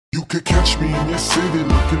You could catch me in your city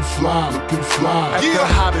looking fly, At the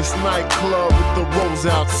hottest nightclub with the rose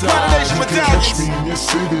outside. You could catch me in your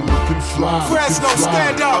city looking fly, Fresno,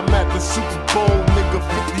 stand up. I'm at the Super Bowl, nigga,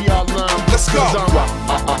 50 yard line. Let's go.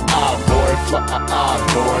 I'm boy, fly,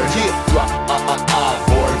 boy. Yeah. Fly,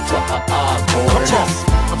 boy, fly, boy. Come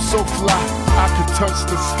on. I'm so fly, I could touch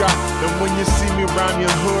the sky. And when you see me around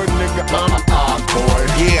your hood, nigga, I'm boy.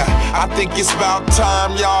 Yeah, I think it's about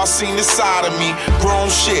time y'all seen this side of me. Grown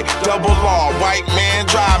shit, double R, white man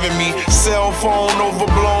driving me. Cell phone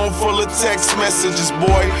overblown, full of text messages,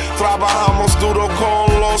 boy. Trabajamos duro con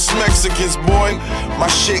los Mexicans, boy. My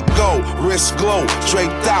shit go, wrist glow,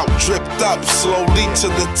 draped out, dripped up, slowly to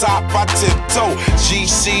the top, I tiptoe.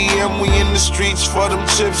 GCM, we in the streets for them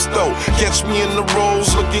chips, though. Catch me in the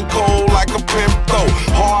rolls, looking cold like a pimp, though.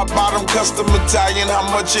 Hard bottom, custom Italian, how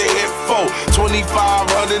much it hit for?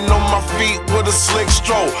 2,500 on my feet with a slick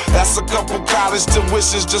stroll. That's a couple college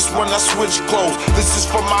tuitions just when I switch clothes. This is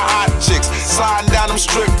for my hot chicks, sliding down them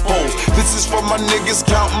strip poles. This is for my niggas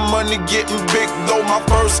counting money, getting big, though. My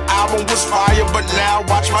first album was fire, but now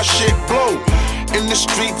watch my shit blow. In the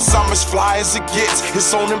streets, I'm as fly as it gets.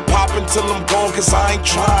 It's on and poppin' till I'm gone, cause I ain't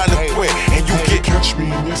trying to quit. And you can catch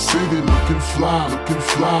me in your city looking fly,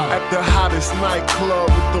 At the hottest nightclub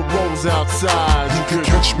with the rose outside. You can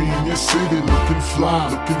catch me in your city looking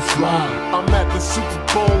fly, I'm at the Super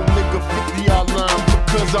Bowl, nigga, 50 yard line,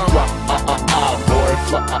 because I'm boy,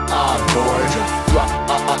 fly,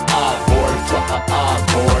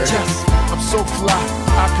 boy. Yes, I'm so fly,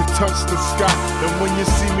 I could touch the sky. And when you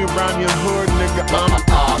see me around your hood, nigga, I'm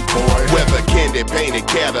boy. Whether candy painted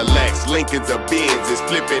Cadillacs, Lincolns or Benzes,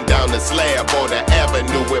 flipping down the slab or the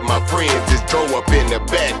avenue with my friends. Just drove up in the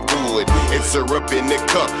backwood and syrup in the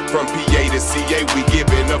cup. From PA to CA, we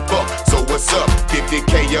giving a fuck. So what's up?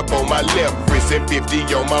 50K up on my left wrist and 50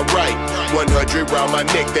 on my right. 100 round my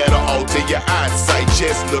neck, that'll alter your eyesight.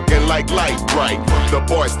 Chest looking like light bright. The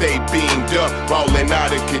boys stay beamed up, ballin'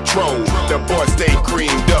 out of control. The boys stay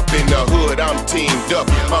creamed up in the hood, I'm teamed up.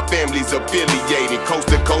 My family's affiliated, coast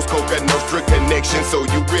to coast, Coca Nostra connection. So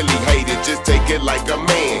you really hate it, just take it like a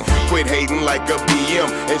man. Quit hating like a BM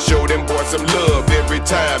and show them boys some love every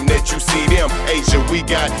time that you see them. Asia, we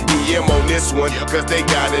got EM on this one, cause they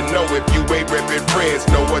gotta know if you ain't reppin'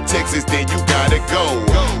 Fresno or Texas, then you gotta go.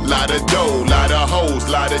 Lot of dough, lot of hoes,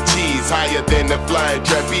 lot of cheese, higher than the flying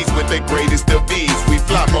trapeze with the greatest of ease. We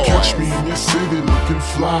fly hard. Catch me in your city looking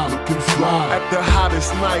fly, At the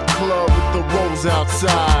hottest nightclub with the rose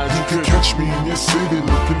outside. You can catch me in your city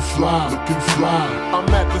looking fly, I'm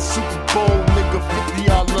at the Super Bowl, nigga, 50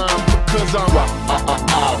 yard line, because I'm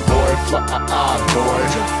boy, fly,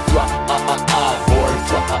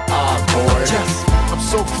 boy. Yes, I'm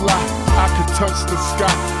so fly, I could touch the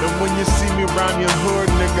sky. And when you see me around your hood,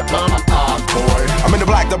 nigga, I'm boy. I'm in the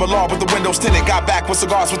black double R with the windows tinted. Got back with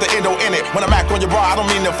cigars with the endo in it. When I'm act on your bra, I don't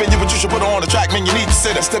mean to offend you, but you should put her on the track, man, you need to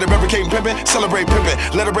sit. Instead of barricading pimpin', celebrate pimpin'.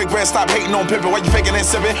 Let her break bread, stop hating on pimpin'. Why you faking and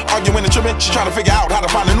sippin', arguing and trippin'? She tryna figure out how to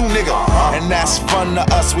find a new nigga. And that's fun to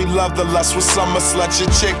us, we love the lust. With summer slut, your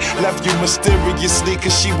chick left you mysteriously,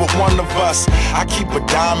 cause she was one of us. I keep a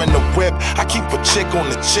dime in the whip, I keep a chick on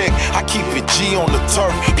the chick, I keep a G on the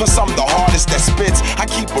turf. Plus I'm the hardest that spits, I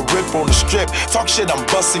keep a rip on the strip. Talk shit, I'm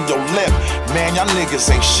busting your lip. Man, y'all niggas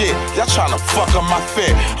ain't shit, y'all tryna fuck on my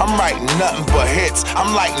fit. I'm writing nothing but hits,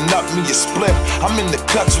 I'm lighting up me a split. I'm in the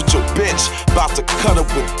cuts with your bitch, about to cut up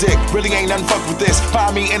with dick. Really ain't nothing fuck with this.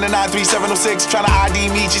 Find me in the 93706, tryna ID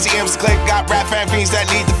me, GCM's click. Got rap fan fiends that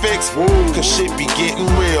need to fix. Cause shit be getting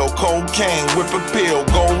real. Cocaine, whip a pill,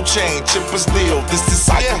 gold chain, chip a steel. This is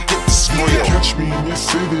how you get this real. Catch me in your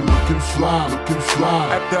city looking fly,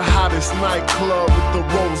 At the hottest nightclub with the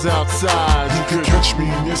rose outside. You can catch me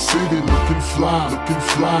in your city looking fly,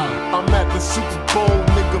 I'm at the Super Bowl,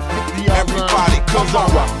 nigga, 50 yard line. Everybody, come on.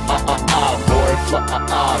 boy, fly,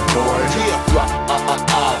 boy.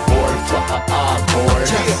 Boy.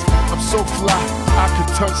 Yes, I'm so fly, I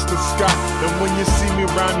could touch the sky. And when you see me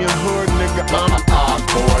around your hood, nigga, I'm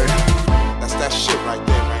boy. That's that shit right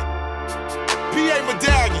there, man. PA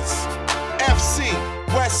Medallions, FC,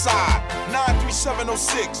 West Side,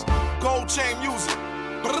 93706, Gold Chain Music.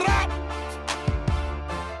 Brah!